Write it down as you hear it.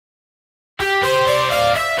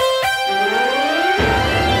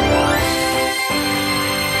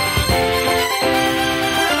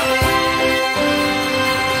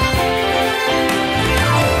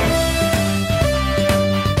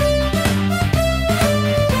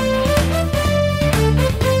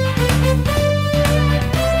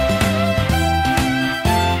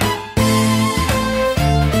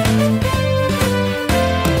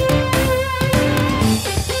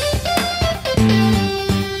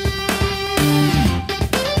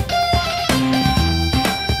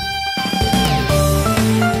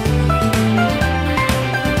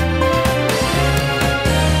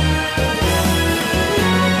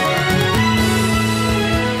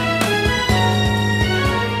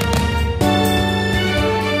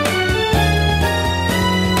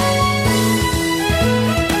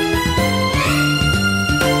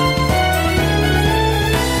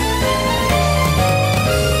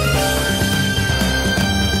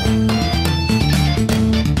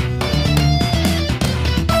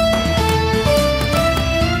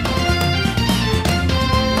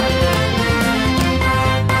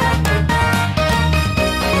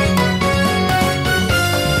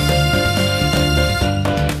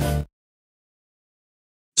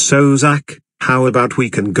So Zach, how about we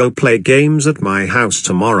can go play games at my house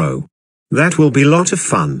tomorrow? That will be a lot of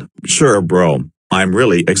fun. Sure, bro. I'm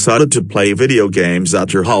really excited to play video games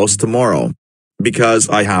at your house tomorrow. Because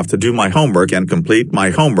I have to do my homework and complete my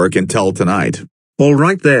homework until tonight.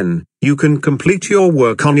 Alright then, you can complete your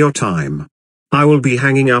work on your time. I will be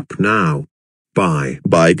hanging up now. Bye.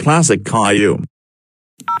 Bye, Classic Caillou.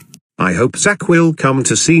 I hope Zach will come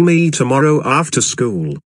to see me tomorrow after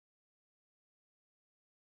school.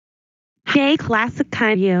 Hey, Classic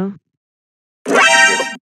Caillou.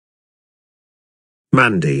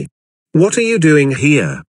 Mandy. What are you doing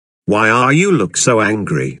here? Why are you look so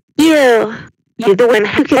angry? You're the one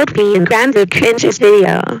who killed me in Grandad Cringe's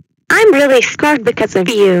video. I'm really scarred because of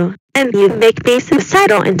you, and you make me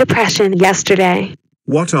suicidal and depression yesterday.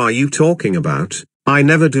 What are you talking about? I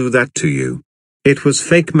never do that to you. It was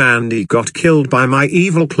fake. Mandy got killed by my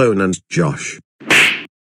evil clone and Josh.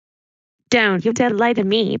 Don't you dare lie to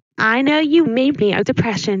me. I know you made me a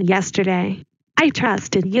depression yesterday. I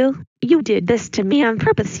trusted you. You did this to me on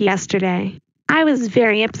purpose yesterday. I was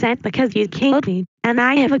very upset because you killed me, and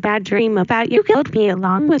I have a bad dream about you killed me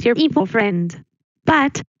along with your evil friend.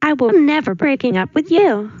 But I will never breaking up with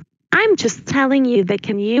you. I'm just telling you that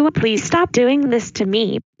can you please stop doing this to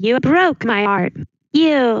me? You broke my heart.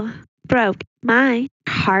 You broke my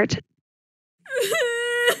heart.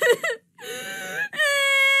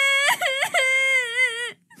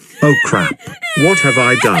 Oh crap, what have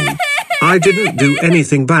I done? I didn't do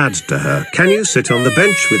anything bad to her. Can you sit on the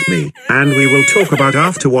bench with me, and we will talk about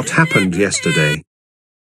after what happened yesterday?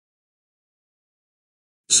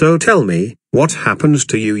 So tell me, what happened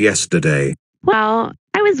to you yesterday? Well,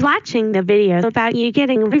 I was watching the video about you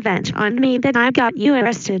getting revenge on me that I got you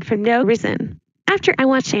arrested for no reason. After I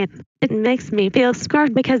watch it, it makes me feel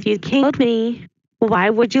scarred because you killed me.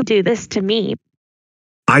 Why would you do this to me?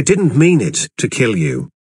 I didn't mean it to kill you.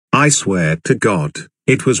 I swear to God,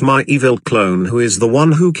 it was my evil clone who is the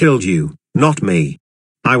one who killed you, not me.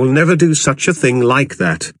 I will never do such a thing like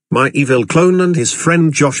that. My evil clone and his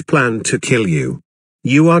friend Josh planned to kill you.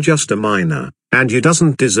 You are just a minor, and you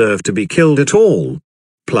doesn't deserve to be killed at all.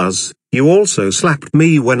 Plus, you also slapped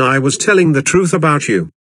me when I was telling the truth about you.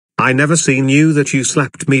 I never seen you that you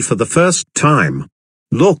slapped me for the first time.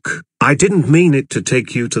 Look, I didn't mean it to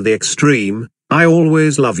take you to the extreme. I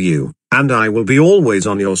always love you, and I will be always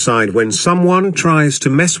on your side when someone tries to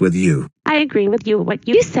mess with you. I agree with you what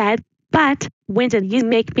you said, but when did you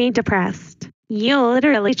make me depressed? You're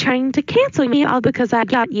literally trying to cancel me all because I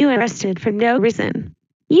got you arrested for no reason.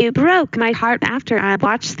 You broke my heart after I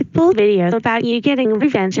watched the full video about you getting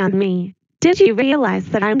revenge on me. Did you realize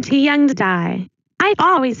that I'm too young to die? I'm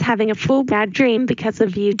always having a full bad dream because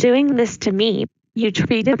of you doing this to me. You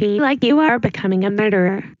treated me like you are becoming a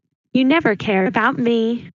murderer. You never care about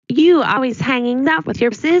me. You always hanging out with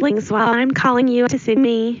your siblings while I'm calling you to see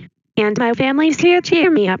me. And my family's here to cheer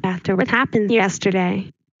me up after what happened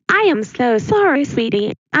yesterday. I am so sorry,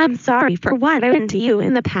 sweetie. I'm sorry for what I did to you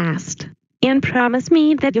in the past. And promise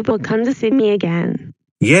me that you will come to see me again.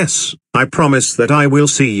 Yes, I promise that I will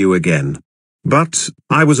see you again. But,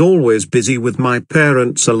 I was always busy with my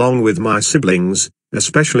parents along with my siblings,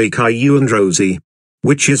 especially Caillou and Rosie,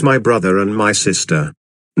 which is my brother and my sister.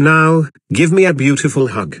 Now, give me a beautiful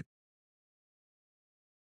hug.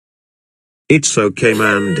 It's okay,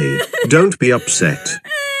 Mandy. Don't be upset.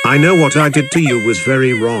 I know what I did to you was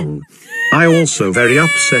very wrong. I also very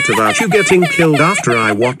upset about you getting killed after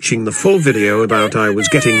I watching the full video about I was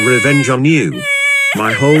getting revenge on you.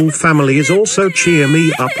 My whole family is also cheer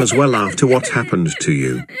me up as well after what happened to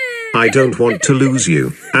you. I don't want to lose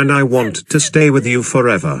you, and I want to stay with you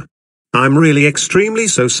forever. I'm really extremely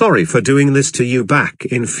so sorry for doing this to you back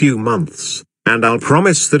in few months, and I'll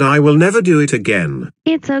promise that I will never do it again.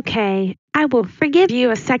 It's okay. I will forgive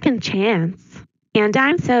you a second chance. And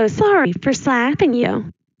I'm so sorry for slapping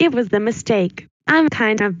you. It was a mistake. I'm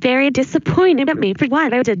kind of very disappointed at me for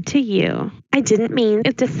what I did to you. I didn't mean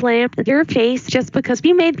it to slap your face just because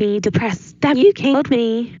you made me depressed that you killed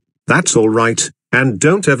me. That's alright, and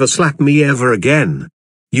don't ever slap me ever again.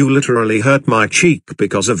 You literally hurt my cheek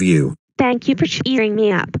because of you. Thank you for cheering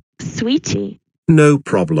me up, sweetie. No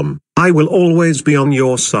problem. I will always be on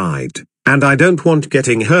your side, and I don't want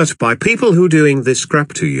getting hurt by people who doing this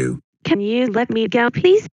crap to you. Can you let me go,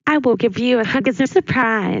 please? I will give you a hug as a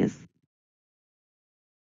surprise.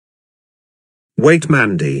 Wait,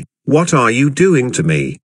 Mandy, what are you doing to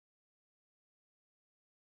me?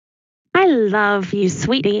 I love you,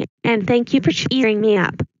 sweetie, and thank you for cheering me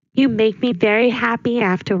up. You make me very happy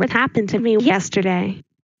after what happened to me yesterday.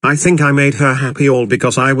 I think I made her happy all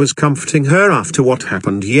because I was comforting her after what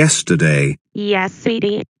happened yesterday. Yes,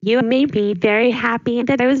 sweetie, you made me very happy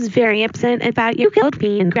that I was very upset about you killed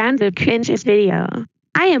me in Grandpa Cringe's video.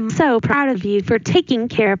 I am so proud of you for taking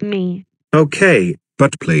care of me. Okay,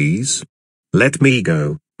 but please. Let me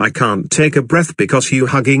go. I can't take a breath because you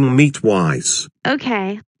hugging me twice.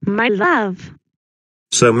 Okay, my love.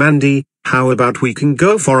 So Mandy, how about we can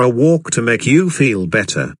go for a walk to make you feel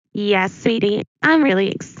better? Yes, sweetie, I'm really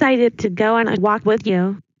excited to go on a walk with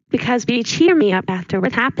you, because you cheer me up after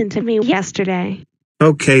what happened to me yesterday.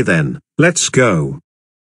 Okay then, let's go.